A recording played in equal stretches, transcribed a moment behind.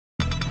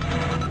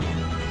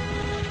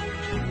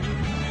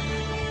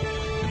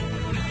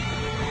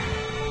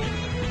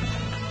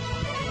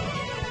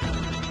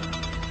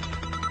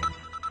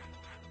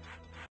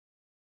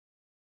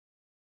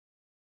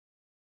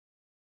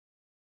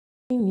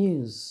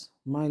News,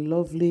 my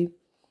lovely,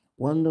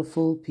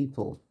 wonderful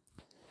people.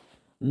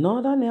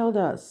 Northern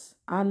elders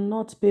are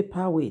not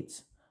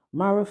paperweight.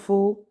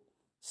 Marafo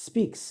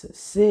speaks,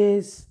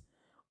 says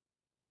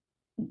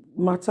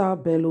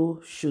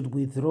Bello should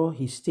withdraw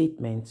his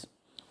statement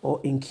or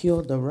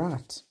incur the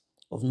wrath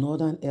of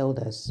Northern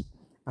elders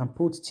and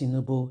put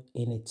Tinubu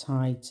in a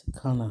tight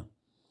corner.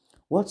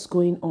 What's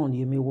going on,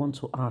 you may want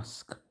to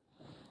ask.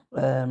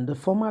 The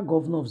former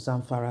governor of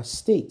Zamfara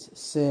State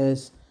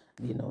says,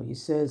 he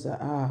says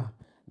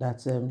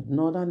that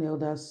northern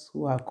elders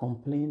who are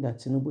complaining that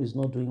Tinubu is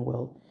not doing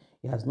well,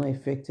 he has not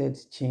effected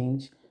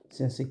change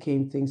since he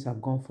came. Things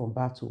have gone from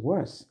bad to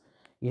worse.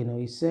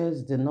 He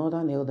says the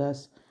northern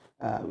elders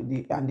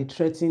and they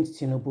threatened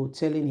Tinubu,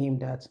 telling him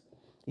that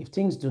if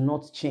things do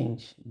not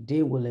change,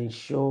 they will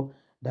ensure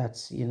that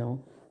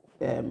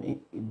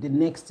the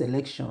next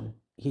election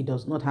he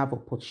does not have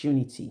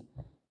opportunity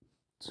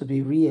to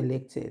be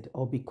re-elected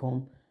or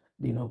become,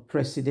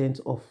 president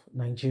of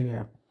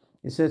Nigeria.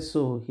 He said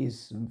so.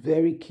 He's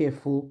very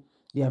careful.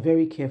 They are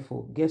very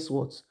careful. Guess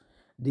what?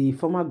 The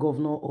former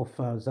governor of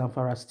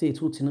Zamfara State,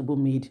 who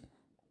Tinubu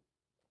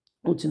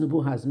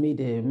has made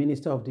a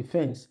minister of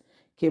defense,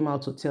 came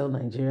out to tell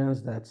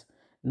Nigerians that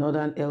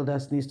northern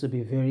elders needs to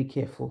be very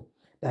careful.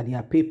 That they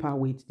are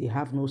paperweight. They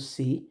have no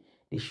say.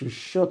 They should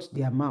shut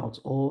their mouth,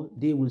 or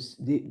the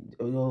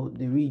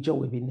region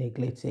will be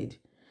neglected.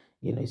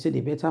 He said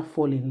they better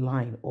fall in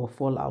line or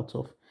fall out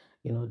of,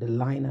 the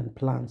line and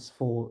plans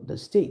for the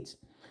state.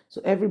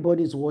 So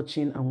everybody's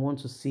watching and want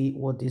to see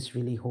what this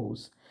really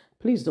holds.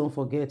 Please don't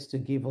forget to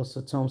give us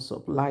a thumbs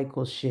up, like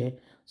or share,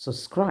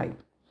 subscribe.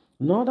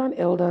 Northern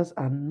elders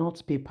are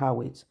not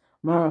paperweight.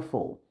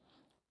 Marafo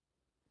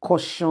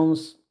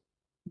cautions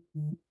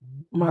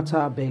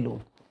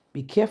Bello.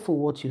 Be careful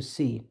what you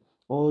say,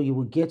 or you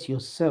will get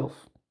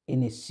yourself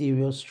in a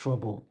serious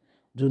trouble.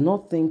 Do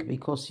not think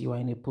because you are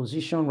in a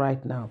position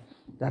right now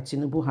that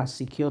Tinubu has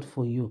secured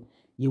for you,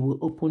 you will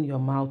open your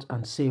mouth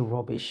and say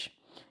rubbish.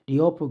 The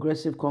All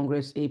Progressive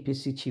Congress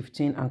APC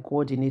chieftain and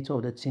coordinator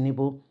of the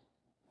Tinubu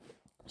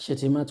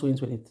Shetima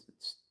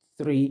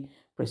 2023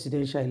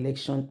 presidential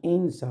election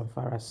in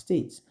Zamfara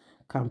State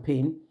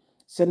campaign,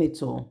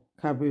 Senator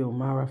Gabriel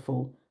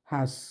Marafo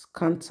has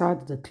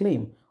countered the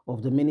claim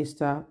of the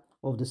Minister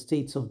of the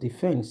States of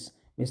Defense,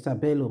 Mr.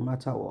 Bello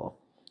Matawalle,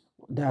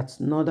 that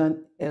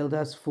Northern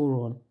Elders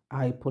Forum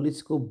are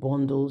political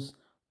bundles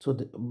to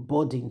the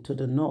burden to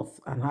the north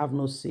and have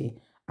no say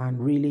and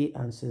really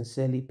and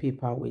sincerely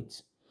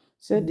paperweight.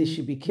 Said they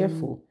should be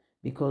careful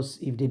because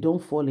if they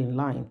don't fall in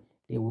line,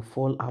 they will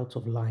fall out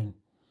of line.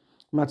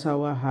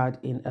 Matawa had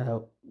in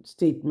a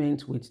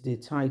statement with the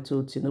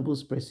title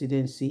Tinubu's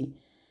Presidency,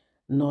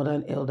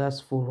 Northern Elders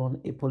Forum,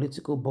 a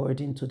political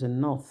burden to the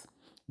north.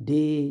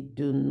 They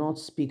do not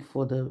speak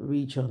for the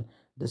region,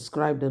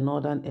 describe the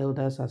Northern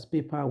Elders as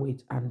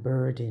paperweight and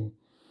burden.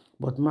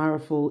 But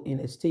Marafo, in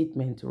a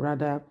statement,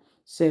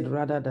 said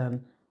rather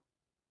than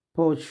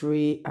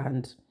poetry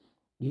and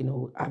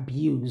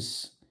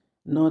abuse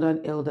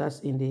Northern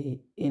Elders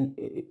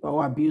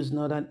or abuse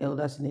Northern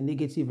Elders in a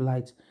negative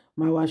light,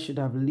 Mawa should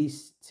have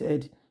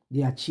listed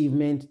the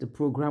achievement, the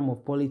program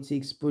of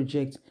politics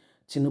project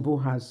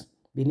Tinubu has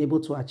been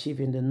able to achieve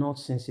in the North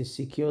since he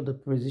secured the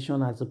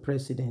position as the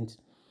president.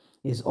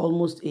 It's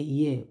almost a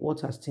year.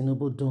 What has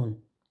Tinubu done?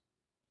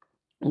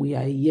 We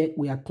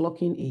are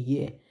clocking a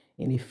year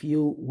in a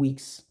few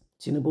weeks.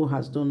 Tinubu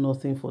has done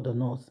nothing for the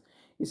North.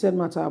 He said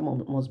Mata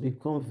must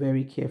become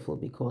very careful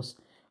because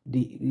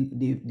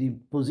the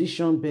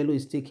position Bello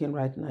is taking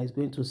right now is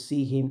going to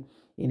see him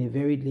in a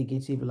very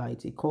negative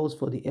light. He calls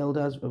for the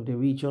elders of the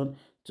region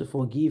to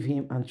forgive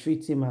him and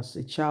treat him as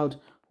a child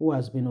who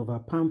has been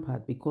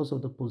overpampered because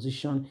of the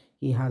position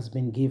he has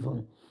been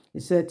given. He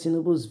said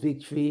Tinubu's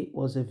victory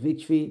was a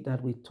victory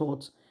that we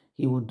thought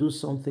he would do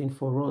something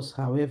for us.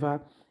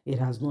 However, it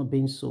has not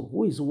been so.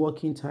 Who is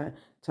working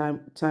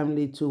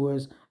timely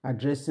towards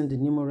addressing the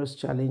numerous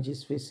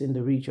challenges facing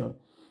the region?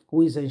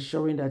 Who is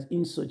ensuring that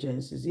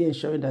insurgents, is he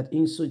ensuring that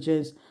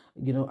insurgents,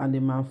 and the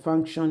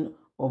malfunction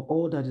of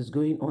all that is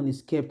going on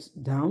is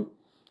kept down?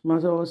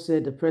 Matawalle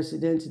said the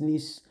president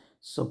needs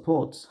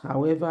support.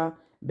 However,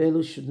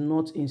 Bello should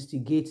not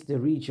instigate the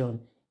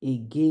region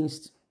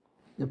against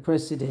the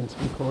president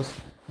because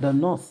the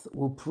North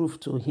will prove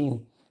to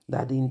him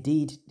that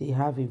indeed they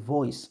have a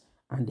voice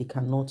and they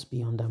cannot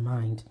be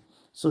undermined.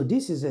 So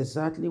this is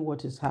exactly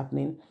what is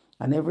happening,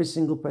 and every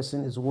single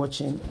person is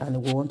watching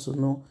and we want to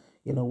know,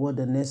 what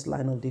the next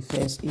line of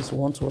defense is,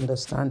 want to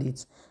understand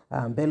it.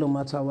 Bello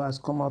Matawalle has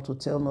come out to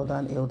tell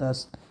Northern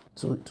elders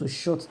to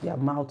shut their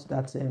mouth,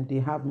 that they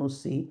have no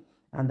say,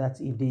 and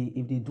that if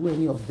they do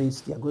any of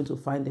this, they are going to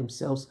find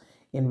themselves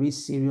in real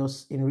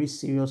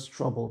serious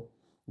trouble.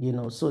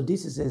 So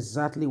this is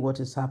exactly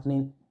what is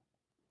happening.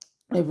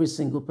 Every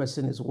single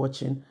person is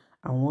watching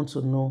and want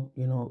to know,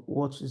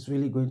 what is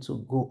really going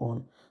to go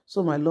on.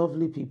 So my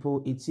lovely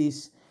people, it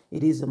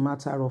is a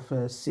matter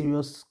of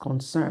serious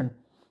concern.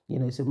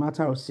 It's a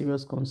matter of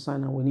serious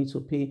concern, and we need to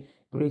pay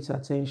great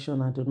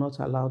attention and do not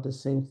allow the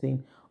same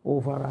thing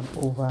over and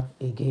over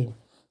again.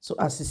 So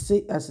as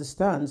it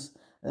stands,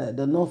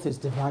 the North is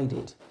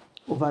divided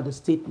over the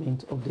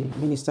statement of the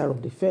Minister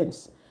of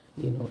Defense.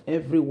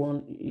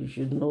 Everyone, you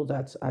should know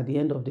that at the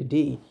end of the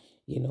day,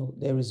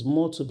 there is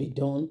more to be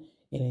done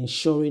in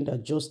ensuring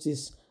that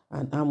justice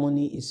and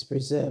harmony is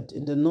preserved.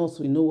 In the North,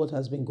 we know what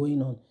has been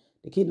going on.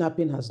 The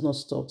kidnapping has not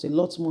stopped. A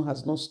lot more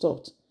has not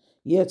stopped.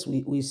 Yet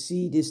we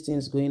see these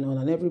things going on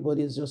and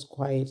everybody is just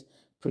quiet,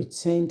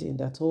 pretending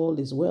that all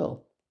is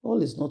well.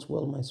 All is not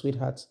well, my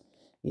sweetheart.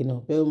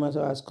 Bello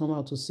has come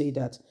out to say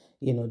that,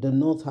 the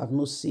North have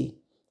no say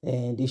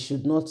and they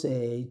should not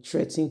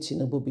threaten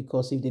Tinubu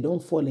because if they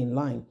don't fall in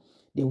line,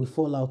 they will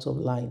fall out of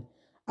line.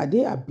 Are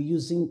they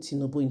abusing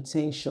Tinubu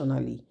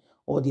intentionally,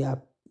 or they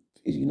are,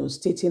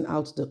 stating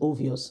out the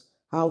obvious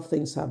how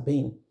things have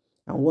been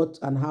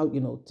and how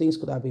things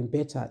could have been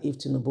better if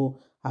Tinubu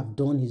have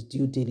done his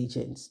due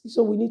diligence?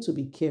 So we need to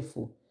be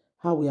careful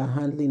how we are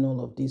handling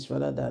all of this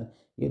rather than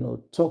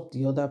talk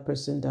the other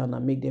person down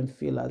and make them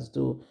feel as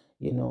though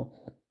they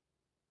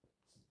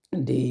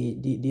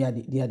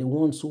are the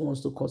ones who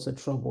wants to cause a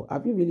trouble.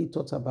 Have you really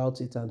thought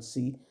about it and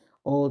see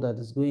all that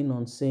is going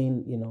on,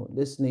 saying,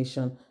 this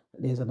nation,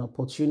 there's an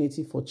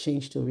opportunity for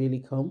change to really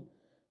come?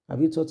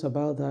 Have you thought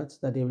about that?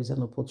 That there is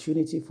an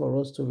opportunity for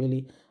us to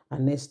really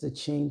harness the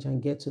change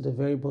and get to the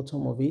very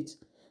bottom of it?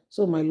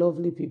 So, my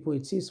lovely people,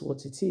 it is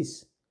what it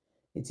is.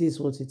 It is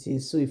what it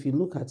is. So if you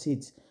look at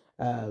it,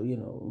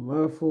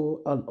 Murphy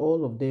and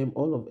all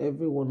of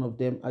every one of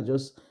them are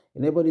just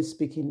everybody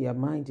speaking their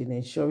mind in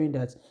ensuring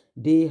that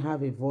they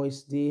have a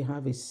voice, they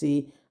have a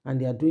say,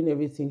 and they are doing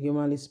everything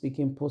humanly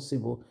speaking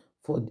possible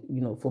for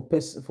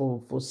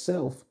for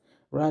self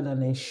rather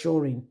than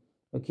ensuring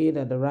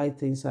that the right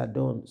things are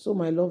done. So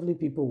my lovely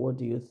people, what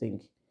do you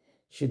think?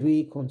 Should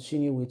we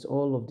continue with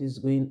all of this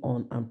going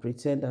on and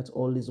pretend that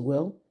all is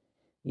well?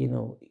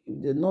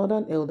 The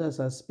northern elders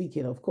are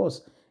speaking. Of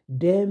course,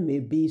 there may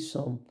be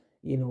some,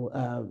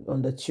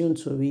 on the tune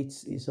to it,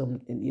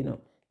 some,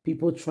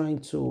 people trying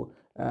to,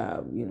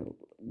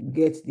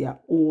 get their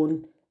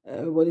own.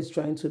 Everybody's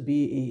trying to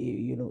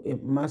be a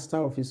master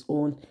of his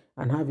own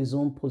and have his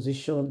own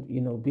position,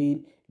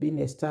 being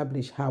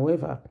established.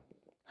 However,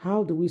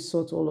 how do we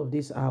sort all of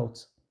this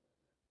out?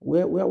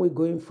 Where are we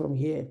going from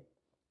here?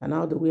 And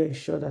how do we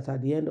ensure that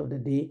at the end of the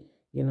day,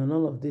 none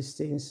of these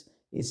things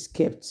is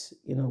kept,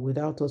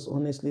 without us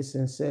honestly,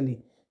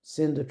 sincerely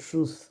saying the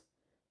truth,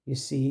 you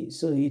see?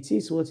 So it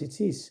is what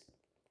it is.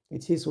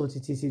 It is what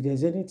it is. If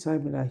there's any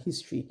time in our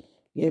history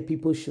where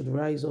people should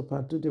rise up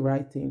and do the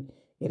right thing,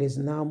 it is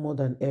now more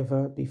than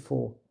ever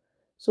before.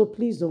 So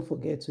please don't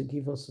forget to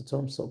give us a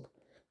thumbs up,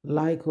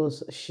 like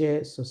us,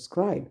 share,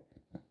 subscribe.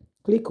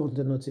 Click on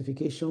the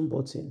notification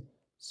button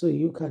so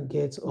you can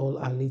get all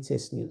our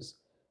latest news.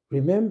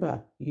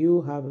 Remember,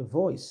 you have a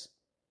voice.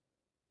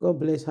 God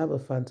bless. Have a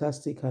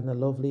fantastic and a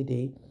lovely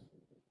day.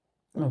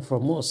 And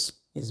from us,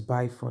 it's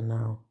bye for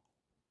now.